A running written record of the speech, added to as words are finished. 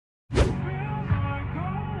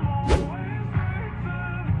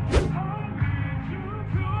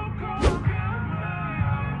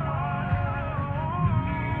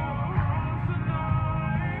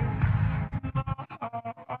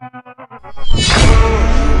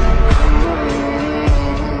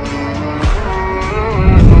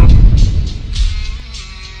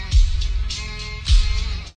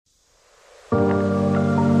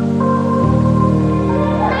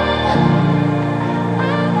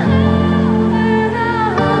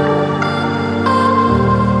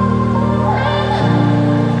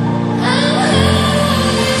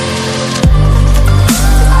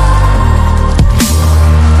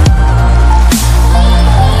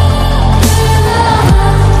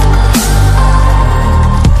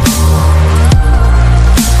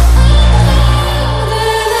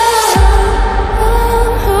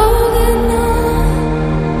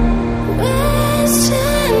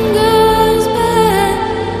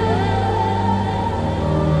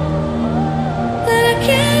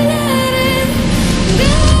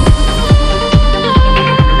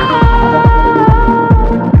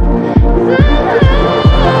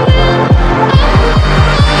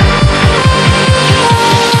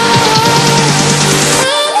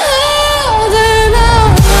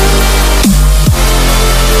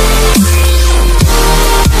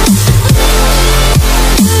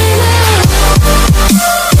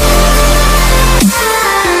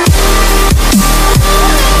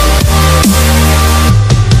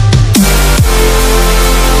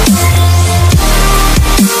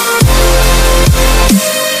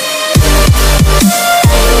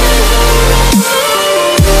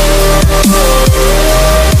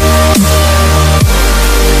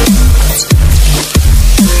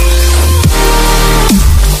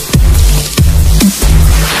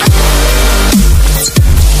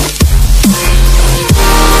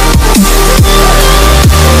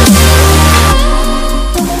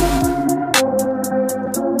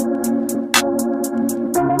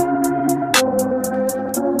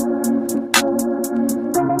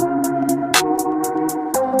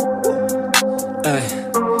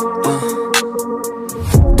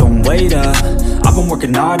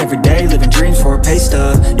working hard every day, living dreams for a pay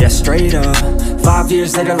stub. Yeah, straight up. 5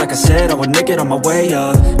 years later, like I said, I would make it on my way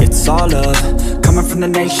up. It's all love, coming from the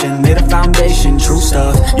nation, laid a foundation, true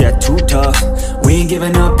stuff. Yeah, too tough. We ain't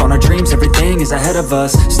giving up on our dreams, everything is ahead of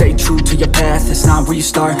us. Stay true to your path, it's not where you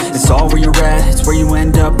start, it's all where you're at. It's where you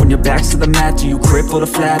end up when your back's to the mat. Do you cripple or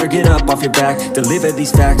flat or get up off your back? Deliver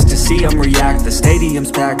these facts to see them react. The stadium's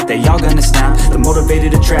packed, they all gonna snap. The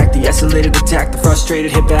motivated attract, the escalated attack. The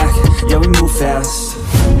frustrated hit back, yeah we move fast.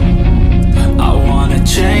 I wanna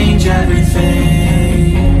change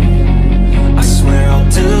everything, I swear I'll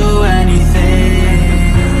do anything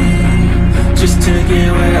just to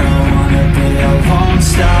get where I wanna be. I won't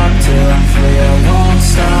stop till I'm free, I won't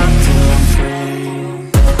stop till I'm free.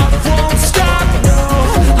 I won't stop, no,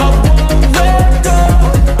 I won't let go.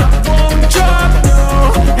 I won't drop, no,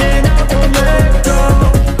 and I won't let go.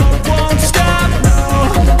 I won't stop, no,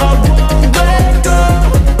 I won't let go.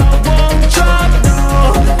 I won't drop, no,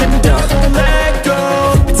 and I won't let go.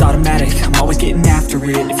 It's automatic, I'm always getting after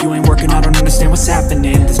it. If you ain't working, I don't understand what's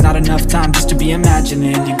happening. There's not enough time just to be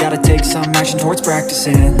imagining. You gotta take some action towards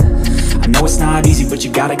practicing. I know it's not easy, but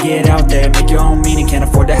you gotta get out there. Make your own meaning, can't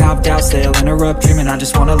afford to have doubts. They'll interrupt dreaming, I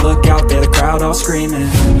just wanna look out there. The crowd all screaming.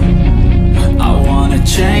 I wanna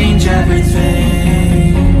change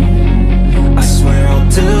everything, I swear I'll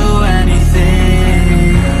do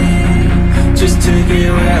anything just to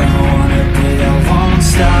get where I wanna be. I won't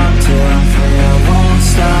stop till I'm free, I won't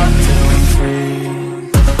stop till I'm free.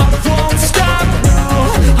 I won't stop, no,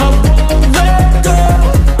 I won't let go.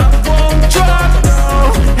 I won't drop, no,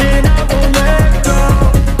 and I won't let go.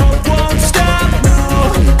 I won't stop, no,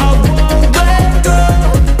 I won't let go.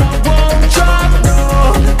 I won't drop, no,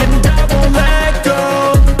 and I won't let go.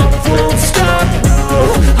 I won't stop, no,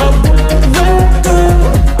 I won't let go.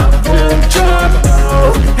 I won't drop, no,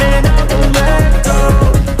 and I won't let go.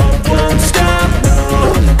 I won't stop, no,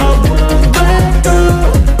 I won't let go. I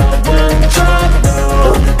won't drop,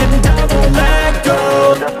 no, and I won't let go.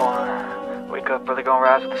 Step 1, wake up early, gon'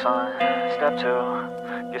 rise with the sun. Step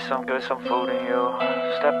 2, get some good, some food in you.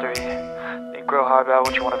 Step 3, think real hard about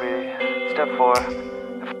what you wanna be. Step 4,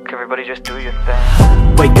 everybody just do your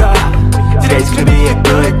thing. Wake up, today's gonna be a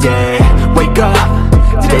good day. Wake up,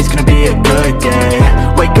 today's gonna be a good day.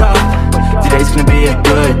 Wake up, today's gonna be a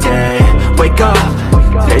good day. Wake up,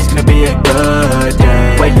 today's gonna be a good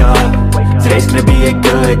day. Wake up, today's gonna be a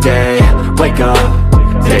good day. Wake up,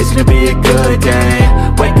 today's gonna be a good day.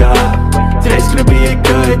 Wake up, today's gonna be a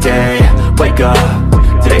good day. Wake up,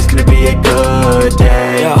 today's gonna be a good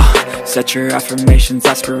day. Yeah. Set your affirmations,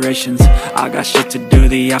 aspirations. I got shit to do,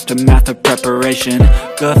 the aftermath of preparation.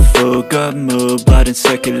 Good food, good mood, blood in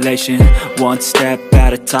circulation. One step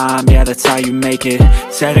at a time, yeah, that's how you make it.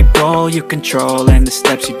 Set a goal you control and the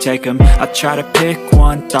steps you take them. I try to pick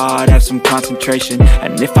one thought, have some concentration.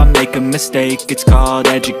 And if I make a mistake, it's called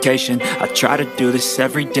education. I try to do this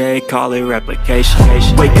every day, call it replication.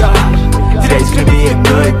 Wake up, today's gonna be a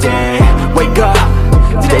good day. Wake up,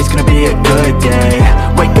 today's gonna be a good day.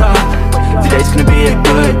 Wake up, today's gonna be a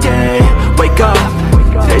good day. Wake up,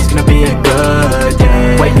 today's gonna be a good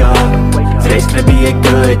day. Wake up, today's gonna be a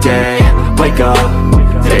good day. Wake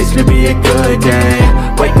up, today's gonna be a good day.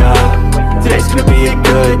 Wake up, today's gonna be a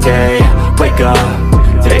good day. Wake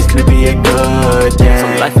up, today's gonna be a good day.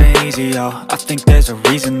 So life ain't easy, yo, I think there's a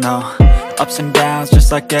reason though. Ups and downs,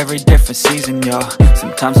 just like every different season, yo.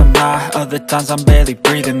 Sometimes I'm high, other times I'm barely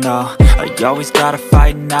breathing, though. I always gotta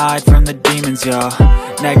fight and hide from the demons, yo.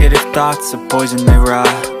 Negative thoughts are poison, they rot.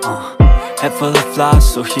 Head full of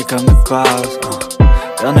flies, so here come the clouds.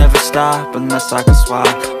 They'll never stop unless I can swap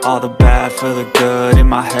all the bad for the good in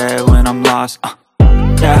my head when I'm lost.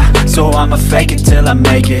 Yeah, so I'ma fake it till I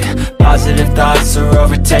make it. Positive thoughts are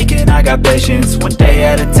overtaken, I got patience. One day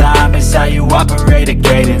at a time is how you operate a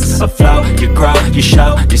cadence. A flow, you grow, you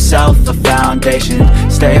show yourself a foundation.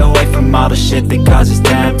 Stay away from all the shit that causes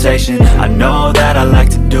temptation. I know that I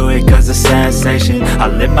like to do it cause of sensation. I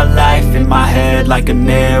live my life in my head like a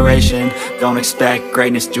narration. Don't expect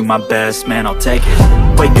greatness, do my best, man, I'll take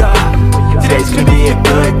it. Wake up, today's gonna be a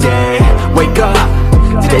good day. Wake up,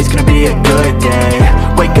 today's gonna be a good day.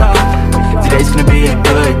 Wake up, today's gonna be a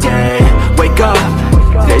good day. Wake up,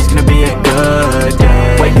 today's gonna be a good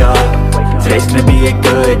day. Wake up, today's gonna be a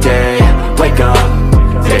good day. Wake up,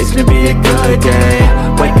 today's gonna be a good day.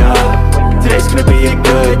 Wake up, today's gonna be a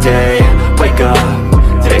good day. Wake up,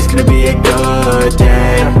 today's gonna be a good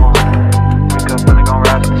day. Wake up, really gon'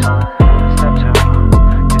 rise to the sun. Step 2,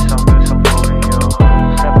 get some good, some food in you.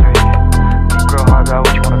 Step 3, you grow hard about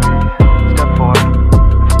what you wanna be. Step 4,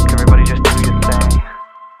 everybody just do your thing.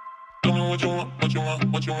 Tell me what you want, what you want,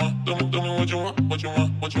 what you want. Tell me what you want, what you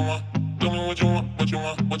want, what you want. Tell me what you want, what you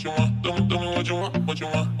want, what you want. Tell me what you want, what you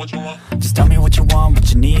want, what you want. Just tell me what you want,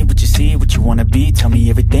 what you need, what you see, what you wanna be. Tell me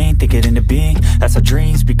everything, think it into being. That's how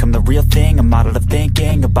dreams become the real thing. A model of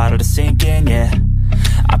thinking, a bottle to sink in, yeah.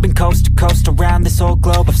 I've been coast to coast around this whole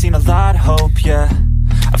globe. I've seen a lot of hope, yeah.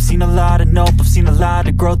 I've seen a lot of nope, I've seen a lot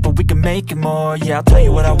of growth, but we can make it more, yeah. I'll tell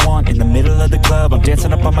you what I want in the middle of the club. I'm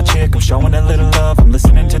dancing up on my chick, I'm showing a little love. I'm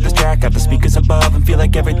listening to this track, got the speakers above, and feel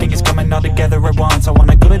like everything is coming all together at once. I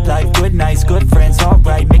want a good life, good nights, good friends,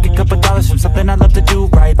 alright. Make a couple dollars from something I love to do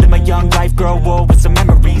right. Live my young life, grow old with some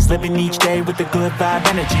memories. Living each day with a good vibe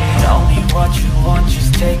energy. Tell me what you want,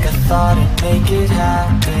 just take a thought and make it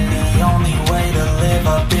happen. The only way to live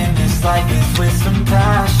up in this life is with some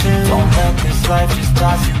passion. Don't let this life just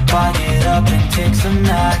toss you by, get up and take some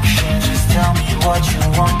action. Just tell me what you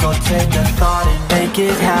want, go take a thought and make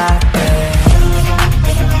it happen.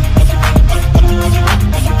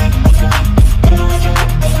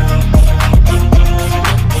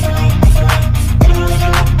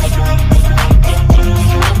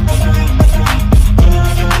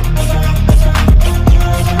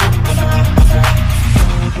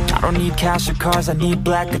 I don't need cash or cars, I need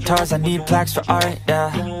black guitars, I need plaques for art,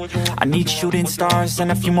 yeah. I need shooting stars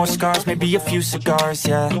and a few more scars, maybe a few cigars,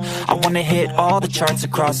 yeah. I wanna hit all the charts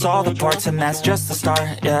across all the parts, and that's just the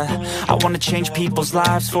start, yeah. I wanna change people's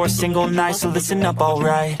lives for a single night, so listen up,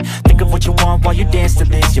 alright. Think of what you want while you dance to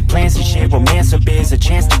this. Your plans and shit, romance or biz, a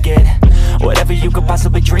chance to get whatever you could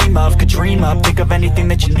possibly dream of, could dream up. Think of anything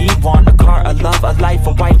that you need, want a car, a love, a life,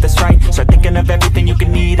 a wife, that's right. Start thinking of everything you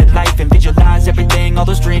can need in life and visualize everything, all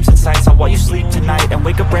those dreams and sights. So while you sleep tonight and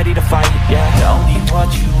wake up ready to fight, yeah. Tell me what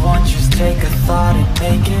you want, just take a thought and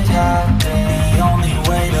make it happen. The only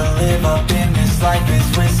way to live up in this life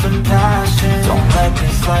is with some passion. Don't let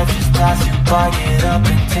this life just pass you by, get up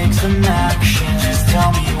and take some action. Just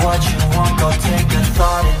tell me what you want, go take a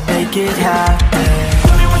thought and make it happen.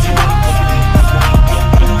 Tell me what you want.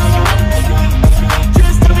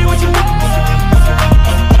 Just tell me what you want.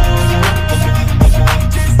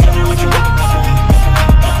 Just tell me what you want.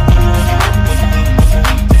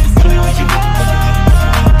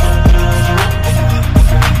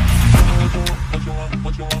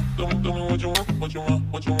 What you want,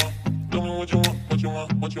 what you want, tell me what you want, what you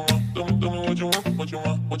want, what you want, tell me what you want, what you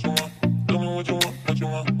want, what you want, tell me what you want, what you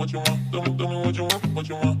want, what you want, tell me what you want, what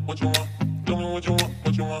you want, what you want, tell me what you want,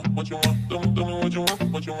 what you want, what you want, tell me what you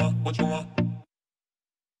want, what you want, what you want.